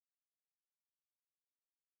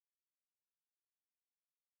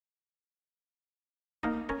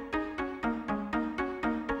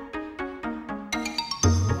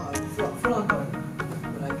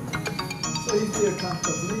feel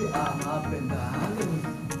comfortably, arm up and down, and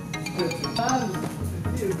stretch your arms,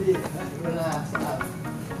 feel big, relax, up,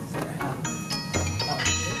 up, up.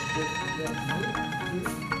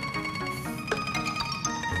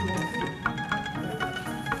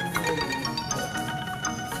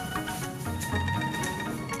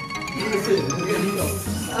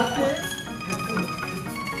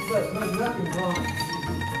 Okay, but nothing wrong.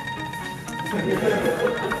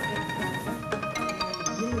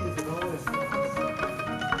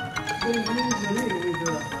 Usually we do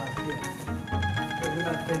about here. We're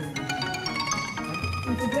not bending.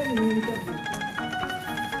 If you're bending, you can do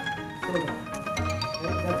so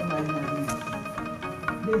that's my imagination.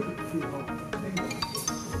 Make it feel home.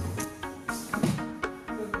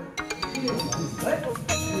 Right?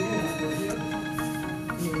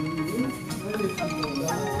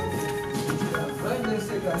 Right next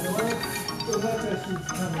to the one, so that's why she's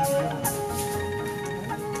coming down.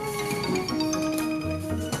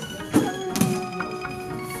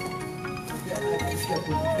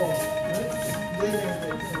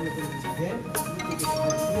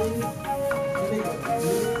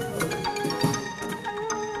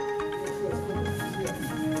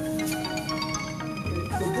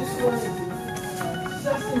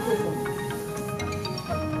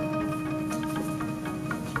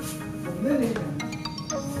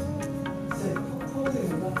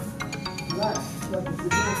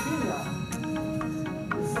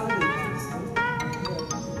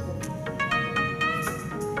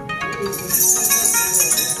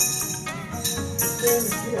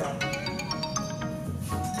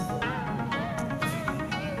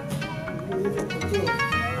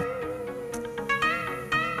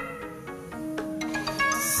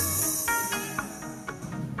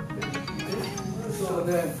 So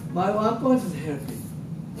then, my one point is healthy.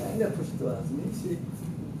 And then push towards me. See?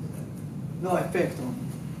 No effect on me.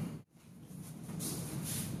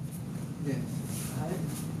 Yes. Right.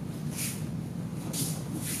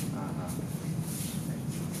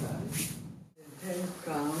 Exercise. Hand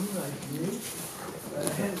come like this.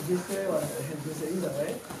 Hand this way or hand this way, either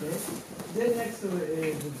way. Okay. Then next to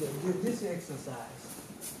this exercise.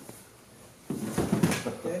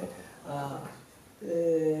 Okay.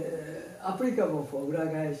 Applicable for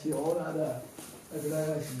uragaishi or other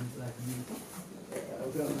uragaishi like me.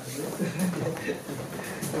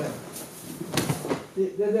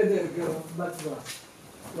 They go much more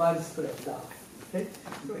widespread down. Okay?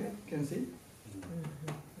 Can you see?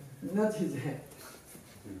 Not his head.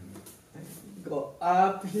 Go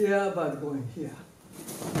up here, but going here.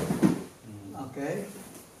 Okay?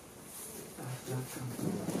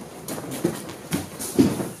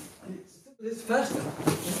 It's faster.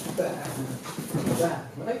 Bad,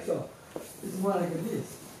 right? So it's more like this.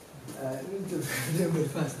 It's a little bit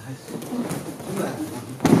faster.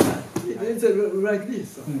 It's like this.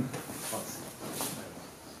 So.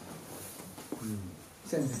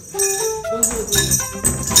 Same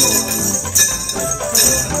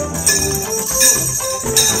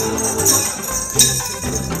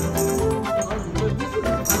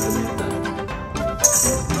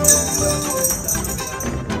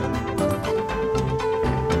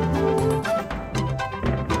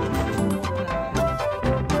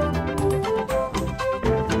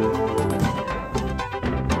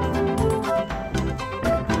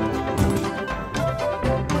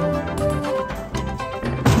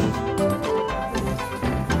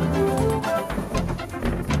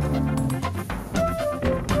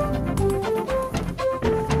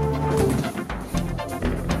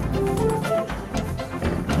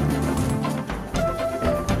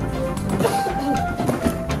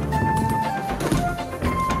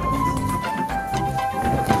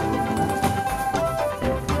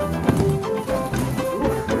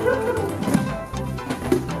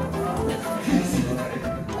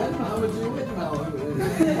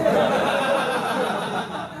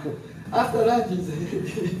After lunch,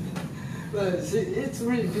 it's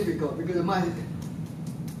really difficult because my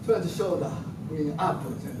front shoulder going up.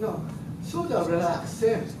 No, shoulder relax,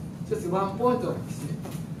 same. Just one point of it.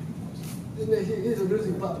 He's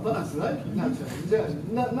losing balance, right? Naturally.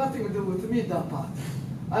 Nothing to do with me, that part.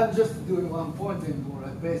 I'm just doing one point and more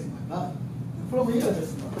like base my line. From here,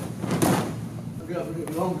 just a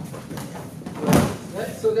little longer.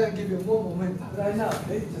 Right? So that give you more momentum. Right now,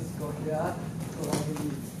 okay, just go here.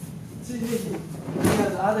 See,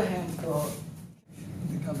 the other hand go,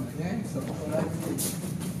 come again, so go like this.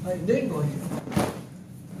 Right, then go here.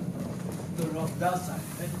 The rock that side,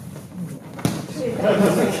 right?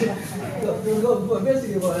 Go,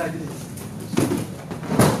 basically go like this.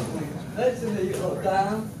 Right, so then you go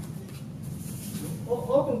down,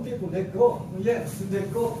 Often people let go. Yes,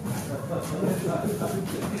 let go.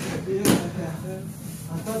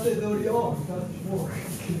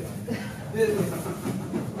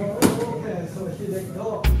 Okay, so he let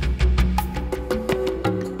go.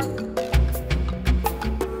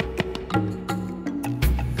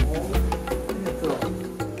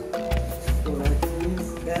 So like this,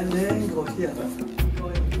 and then go here.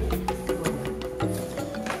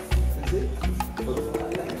 That's it.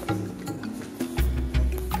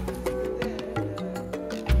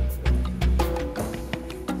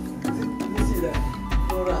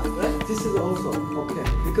 Right? This is also okay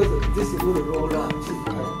because this is good roll up.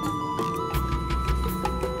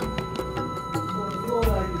 Roll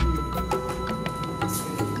like this.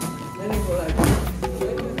 Then you go like this.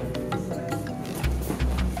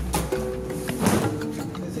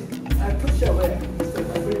 I push away instead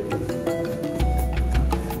of flipping.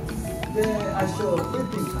 Then I show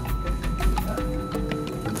flipping time.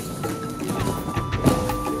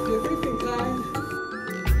 The flipping time.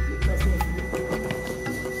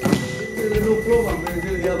 No problem, because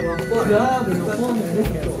you have one point. Yeah, but no point.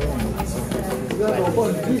 You have one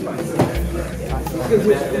point.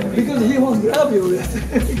 Because he won't grab you.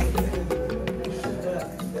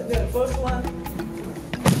 The first one.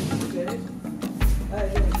 Okay. And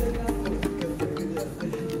then second.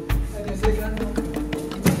 And then second.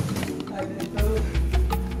 And then third.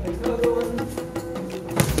 And third one.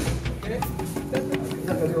 Okay. That's the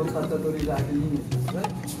category like this,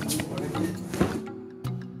 right?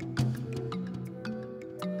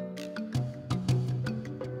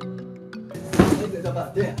 It's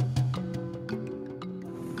about there.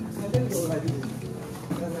 And then go like this.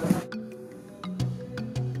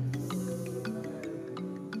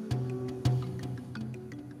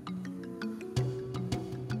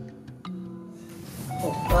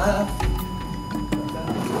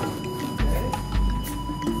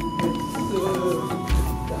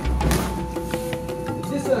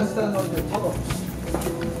 This one stand on